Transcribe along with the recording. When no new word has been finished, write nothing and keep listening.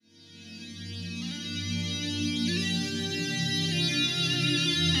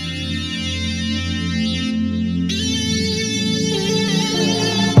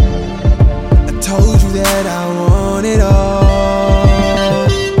that I want it all.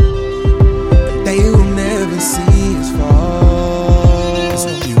 They will never see us fall. So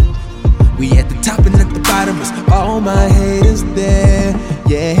we at the top and at the bottom, it's all my haters there,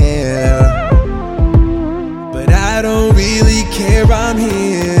 yeah. But I don't really care, I'm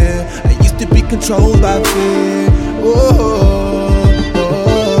here. I used to be controlled by fear. Oh,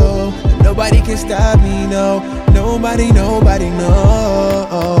 nobody can stop me, no. Nobody, no.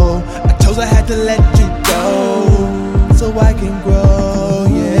 I chose I had to let you go so I can grow.